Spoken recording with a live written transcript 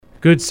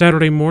Good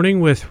Saturday morning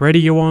with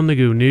Radio on the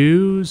Go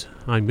News.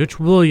 I'm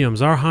Mitch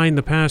Williams. Our high in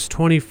the past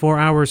 24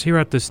 hours here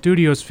at the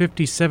studio is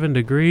 57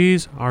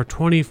 degrees. Our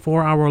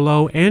 24-hour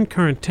low and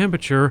current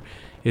temperature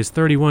is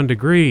 31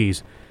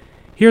 degrees.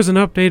 Here's an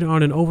update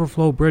on an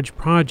overflow bridge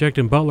project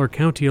in Butler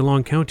County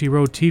along County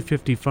Road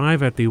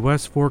T55 at the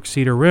West Fork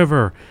Cedar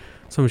River.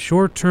 Some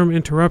short-term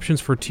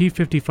interruptions for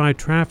T55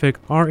 traffic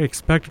are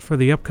expected for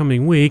the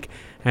upcoming week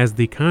as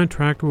the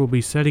contractor will be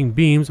setting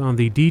beams on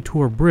the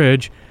detour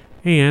bridge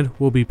and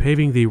will be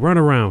paving the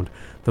runaround.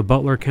 The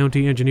Butler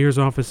County Engineer's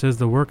Office says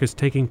the work is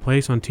taking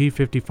place on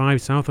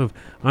T55 south of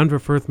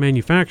Unverfirth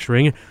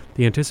Manufacturing.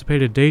 The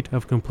anticipated date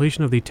of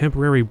completion of the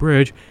temporary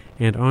bridge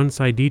and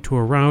on-site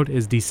detour route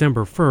is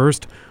December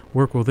 1st.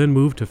 Work will then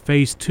move to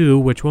Phase 2,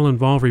 which will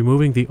involve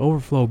removing the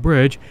overflow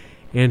bridge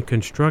and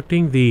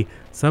constructing the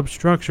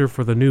substructure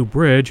for the new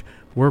bridge.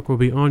 Work will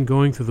be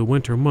ongoing through the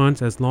winter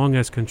months as long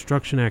as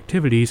construction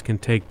activities can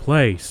take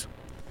place.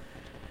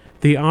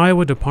 The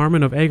Iowa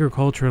Department of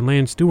Agriculture and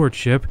Land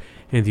Stewardship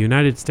and the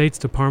United States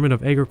Department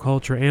of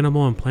Agriculture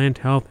Animal and Plant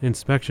Health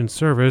Inspection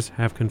Service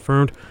have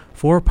confirmed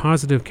 4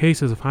 positive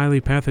cases of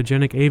highly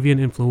pathogenic avian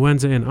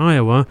influenza in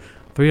Iowa.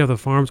 3 of the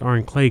farms are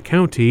in Clay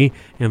County,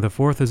 and the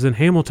 4th is in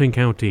Hamilton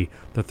County.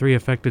 The 3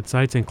 affected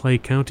sites in Clay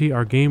County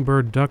are game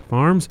bird duck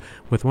farms,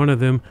 with one of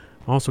them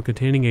also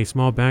containing a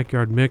small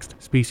backyard mixed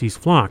species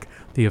flock.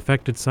 The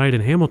affected site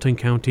in Hamilton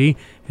County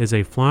is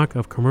a flock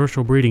of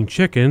commercial breeding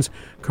chickens.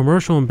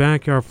 Commercial and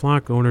backyard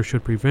flock owners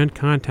should prevent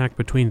contact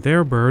between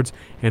their birds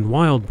and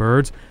wild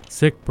birds.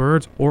 Sick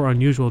birds or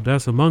unusual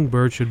deaths among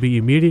birds should be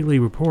immediately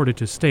reported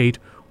to state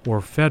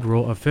or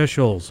federal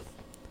officials.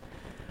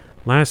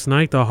 Last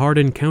night, the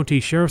Hardin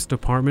County Sheriff's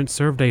Department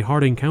served a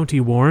Hardin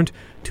County warrant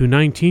to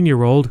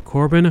 19-year-old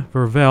Corbin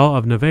Vervell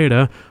of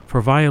Nevada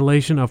for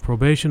violation of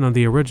probation on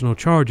the original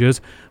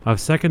charges of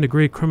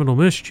second-degree criminal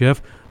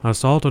mischief,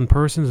 assault on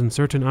persons in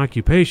certain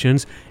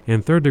occupations,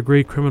 and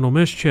third-degree criminal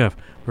mischief.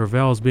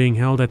 Vervell is being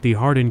held at the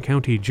Hardin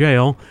County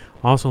Jail.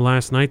 Also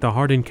last night, the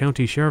Hardin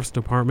County Sheriff's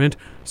Department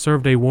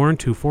served a warrant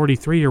to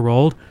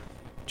 43-year-old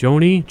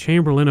Joni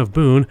Chamberlain of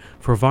Boone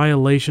for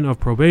violation of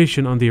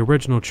probation on the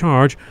original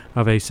charge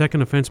of a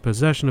second offense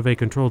possession of a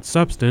controlled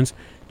substance.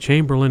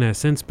 Chamberlain has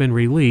since been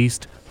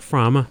released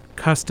from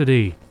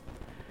custody.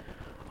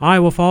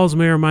 Iowa Falls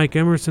Mayor Mike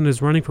Emerson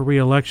is running for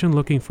re-election,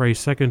 looking for a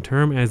second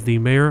term as the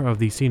mayor of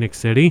the scenic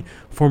city.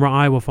 Former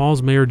Iowa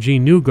Falls Mayor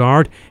Gene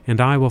Newgard and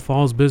Iowa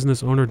Falls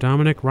business owner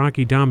Dominic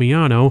Rocky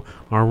Damiano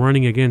are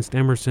running against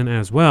Emerson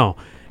as well.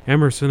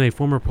 Emerson, a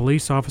former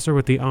police officer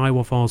with the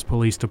Iowa Falls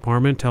Police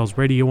Department, tells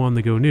Radio on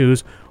the Go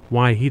News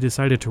why he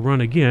decided to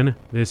run again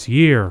this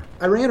year.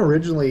 I ran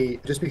originally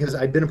just because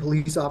I'd been a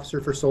police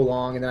officer for so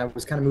long and I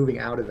was kind of moving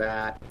out of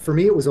that. For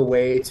me, it was a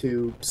way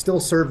to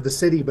still serve the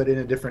city, but in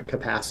a different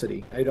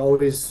capacity. I'd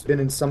always been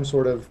in some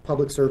sort of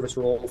public service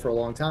role for a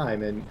long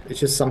time, and it's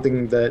just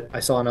something that I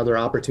saw another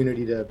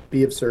opportunity to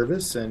be of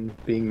service, and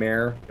being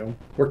mayor,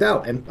 worked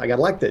out, and I got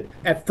elected.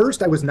 At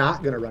first, I was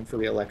not going to run for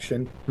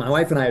re-election. My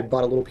wife and I had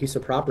bought a little piece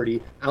of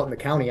property out in the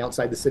county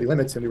outside the city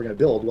limits, and we were going to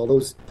build. Well,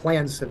 those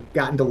plans have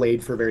gotten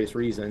delayed for various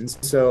reasons.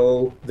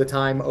 So the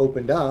time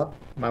opened up,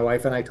 my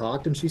wife and I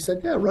talked, and she said,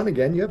 yeah, run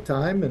again. You have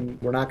time,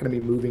 and we're not going to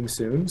be moving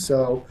soon.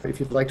 So if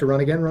you'd like to run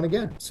again, run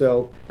again.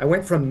 So I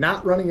went from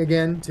not running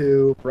again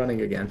to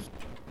running again.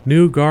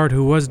 Newgard,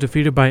 who was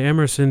defeated by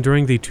Emerson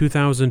during the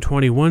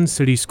 2021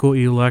 city school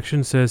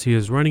election, says he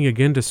is running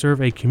again to serve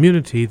a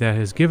community that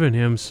has given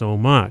him so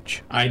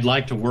much. I'd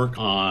like to work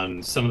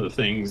on some of the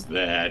things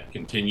that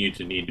continue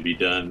to need to be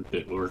done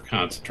that were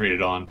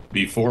concentrated on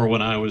before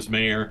when I was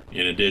mayor,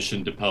 in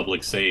addition to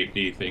public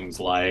safety, things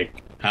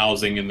like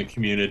housing in the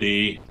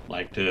community.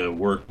 Like to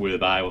work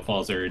with Iowa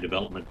Falls Area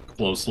Development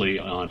closely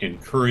on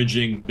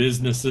encouraging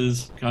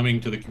businesses coming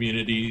to the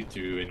community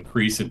to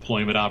increase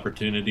employment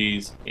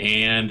opportunities,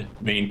 and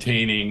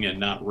maintaining and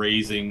not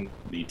raising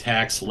the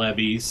tax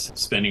levies,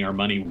 spending our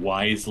money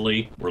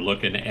wisely. We're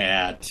looking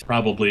at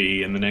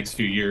probably in the next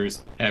few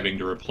years having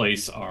to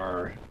replace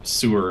our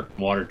sewer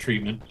water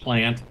treatment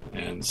plant.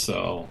 And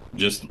so,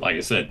 just like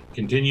I said,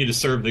 continue to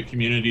serve the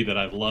community that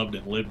I've loved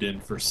and lived in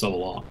for so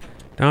long.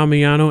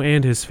 Damiano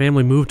and his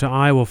family moved to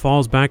Iowa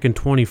Falls back in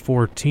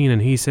 2014,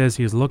 and he says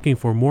he is looking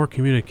for more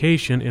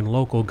communication in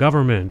local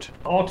government.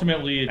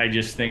 Ultimately, I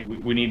just think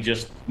we need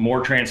just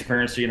more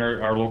transparency in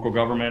our local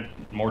government,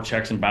 more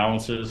checks and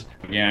balances.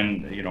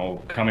 Again,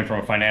 coming from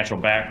a financial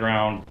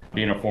background,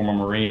 being a former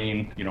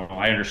Marine,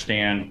 I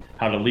understand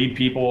how to lead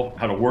people,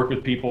 how to work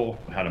with people,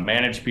 how to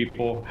manage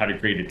people, how to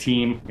create a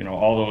team,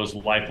 all those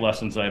life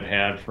lessons I've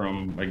had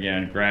from,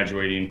 again,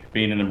 graduating,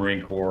 being in the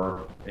Marine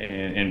Corps,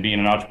 and being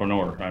an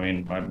entrepreneur. I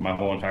mean, my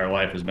whole entire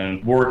life has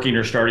been working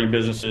or starting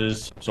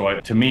businesses. So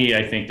to me,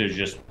 I think there's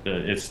just,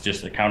 it's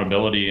just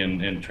accountability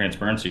and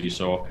transparency.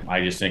 So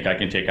I just think I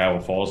can take Iowa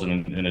Falls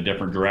in a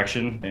different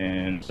direction.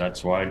 And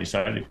that's why I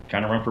decided to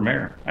kind of run for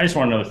mayor. I just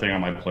want another thing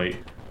on my plate.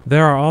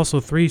 There are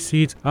also 3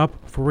 seats up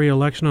for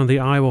re-election on the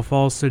Iowa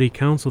Falls City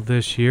Council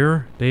this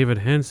year. David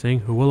Hensing,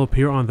 who will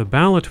appear on the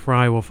ballot for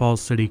Iowa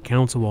Falls City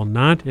Council, will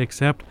not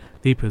accept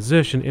the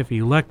position if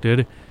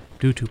elected.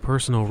 due to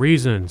personal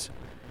reasons.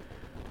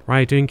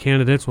 Write-in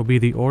candidates will be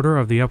the order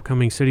of the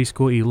upcoming city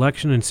school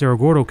election in Cerro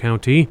Gordo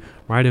County.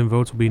 Write-in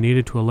votes will be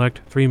needed to elect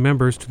 3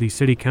 members to the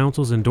city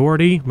councils in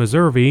Doherty,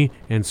 Missouri,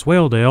 and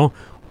Swaledale,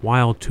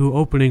 while 2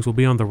 openings will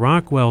be on the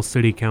Rockwell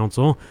City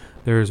Council.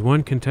 There is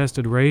 1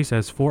 contested race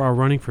as 4 are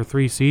running for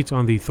 3 seats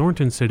on the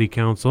Thornton City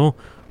Council.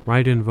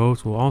 Write-in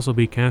votes will also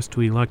be cast to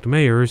elect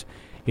mayors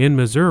in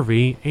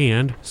Missouri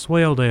and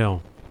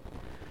Swaledale.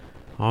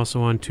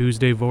 Also on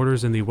Tuesday,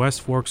 voters in the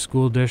West Fork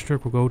School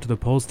District will go to the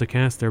polls to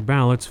cast their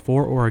ballots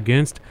for or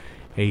against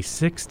a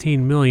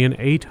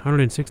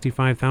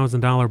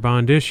 $16,865,000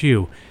 bond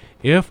issue.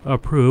 If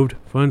approved,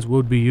 funds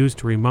would be used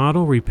to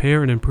remodel,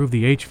 repair, and improve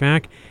the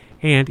HVAC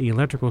and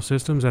electrical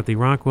systems at the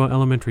Rockwell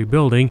Elementary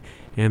Building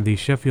and the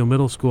Sheffield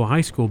Middle School High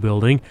School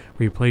Building,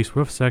 replace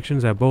roof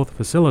sections at both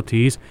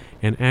facilities,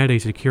 and add a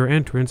secure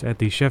entrance at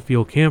the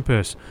Sheffield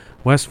campus.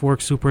 West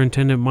Fork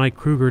Superintendent Mike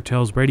Kruger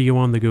tells Radio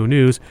on the Go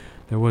News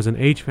there was an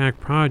HVAC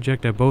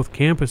project at both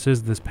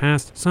campuses this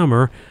past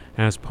summer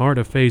as part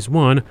of Phase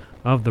 1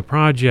 of the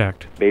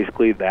project.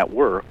 Basically, that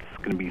work is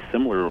going to be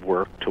similar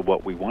work to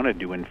what we want to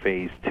do in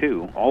Phase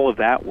 2. All of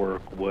that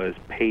work was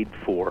paid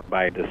for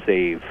by the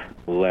SAVE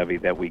levy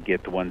that we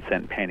get, the 1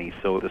 cent penny,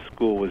 so the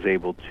school was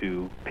able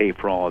to pay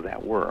for all of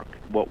that work.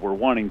 What we're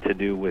wanting to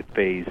do with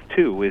Phase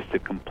 2 is to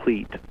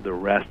complete the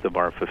rest of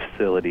our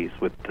facilities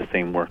with the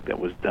same work that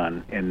was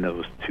done in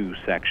those 2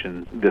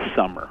 sections this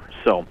summer.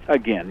 So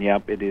again,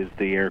 yep, it is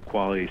the air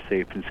quality,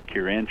 safe, and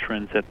secure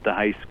entrance at the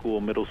high school,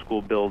 middle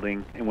school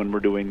building. And when we're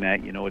doing that,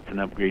 it's an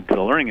upgrade to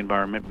the learning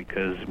environment,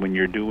 because when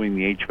you're doing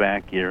the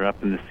HVAC, you're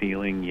up in the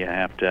ceiling, you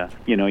have to,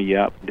 you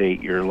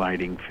update your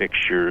lighting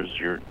fixtures,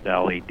 your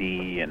LED,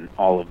 and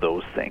all of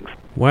those things.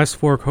 West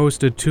Fork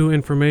hosted 2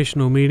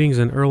 informational meetings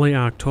in early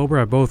October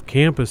at both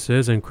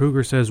campuses, and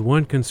Kruger says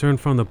one concern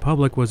from the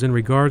public was in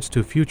regards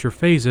to future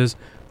phases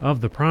of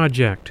the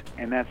project.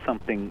 And that's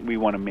something we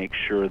want to make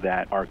sure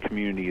that our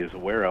community is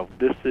aware of.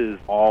 This is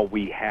all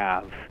we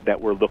have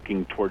that we're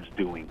looking towards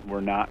doing. We're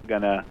not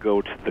going to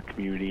go to the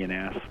community and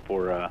ask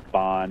for a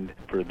bond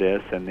for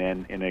this and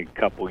then in a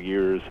couple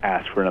years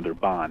ask for another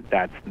bond.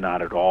 That's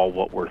not at all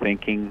what we're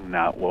thinking,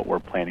 not what we're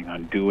planning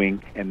on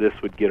doing, and this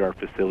would get our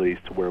facilities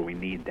to where we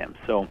need them.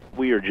 So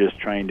we are just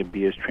trying to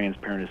be as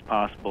transparent as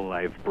possible.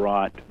 I've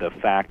brought the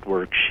fact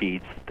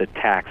worksheets, the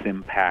tax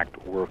impact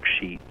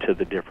worksheet to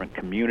the different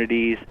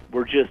communities.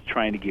 We're just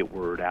trying to get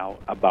word out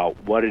about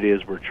what it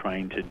is we're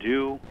trying to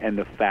do and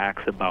the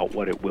facts about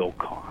what it will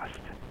cost.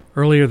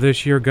 Earlier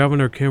this year,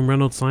 Governor Kim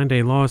Reynolds signed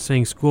a law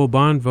saying school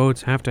bond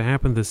votes have to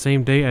happen the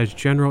same day as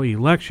general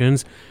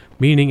elections,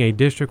 meaning a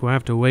district will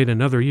have to wait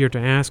another year to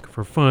ask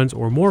for funds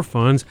or more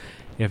funds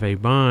if a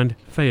bond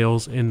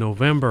fails in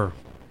November.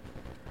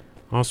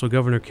 Also,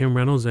 Governor Kim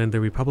Reynolds and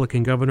the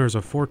Republican governors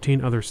of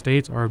 14 other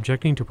states are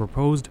objecting to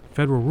proposed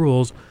federal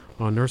rules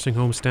on nursing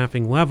home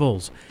staffing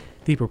levels.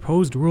 The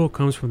proposed rule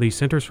comes from the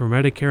Centers for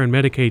Medicare and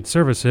Medicaid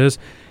Services.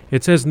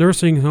 It says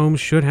nursing homes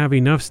should have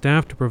enough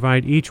staff to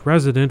provide each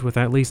resident with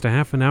at least a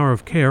half an hour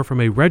of care from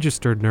a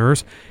registered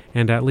nurse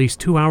and at least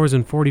 2 hours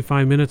and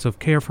 45 minutes of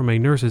care from a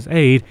nurse's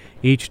aide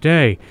each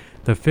day.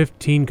 The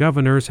 15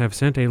 governors have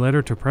sent a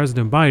letter to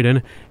President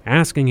Biden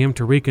asking him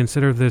to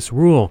reconsider this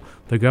rule.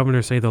 The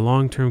governors say the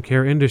long-term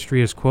care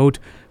industry is, quote,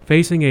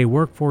 facing a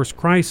workforce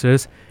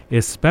crisis,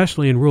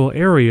 especially in rural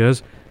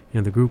areas,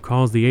 and the group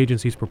calls the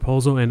agency's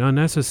proposal an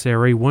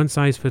unnecessary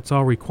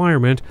one-size-fits-all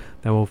requirement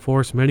that will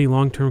force many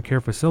long-term care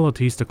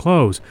facilities to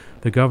close.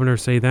 The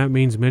governors say that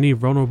means many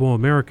vulnerable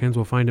Americans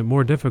will find it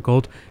more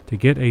difficult to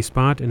get a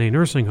spot in a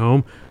nursing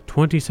home.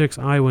 26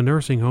 Iowa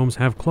nursing homes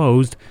have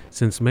closed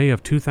since May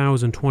of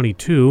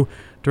 2022.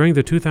 During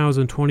the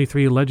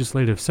 2023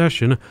 legislative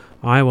session,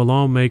 Iowa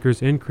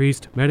lawmakers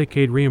increased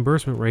Medicaid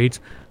reimbursement rates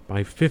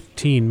by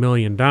 $15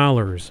 million.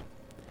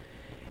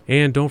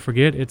 And don't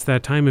forget, it's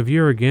that time of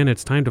year again.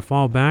 It's time to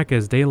fall back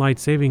as daylight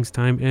savings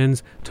time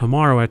ends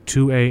tomorrow at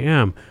 2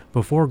 a.m.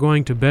 Before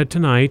going to bed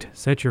tonight,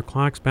 set your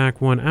clocks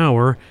back 1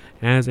 hour.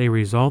 As a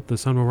result, the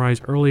sun will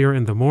rise earlier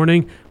in the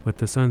morning, with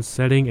the sun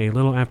setting a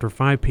little after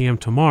 5 p.m.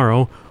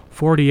 tomorrow.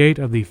 48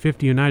 of the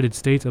 50 United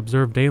States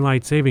observe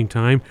daylight saving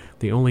time.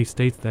 The only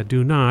states that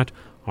do not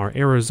are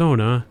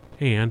Arizona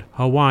and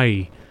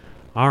Hawaii.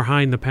 Our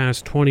high in the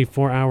past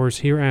 24 hours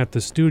here at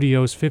the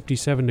studios,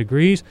 57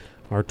 degrees.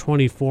 Our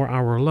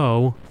 24-hour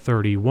low,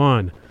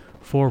 31.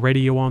 For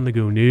Radio on the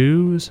Go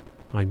News,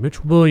 I'm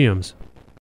Mitch Williams.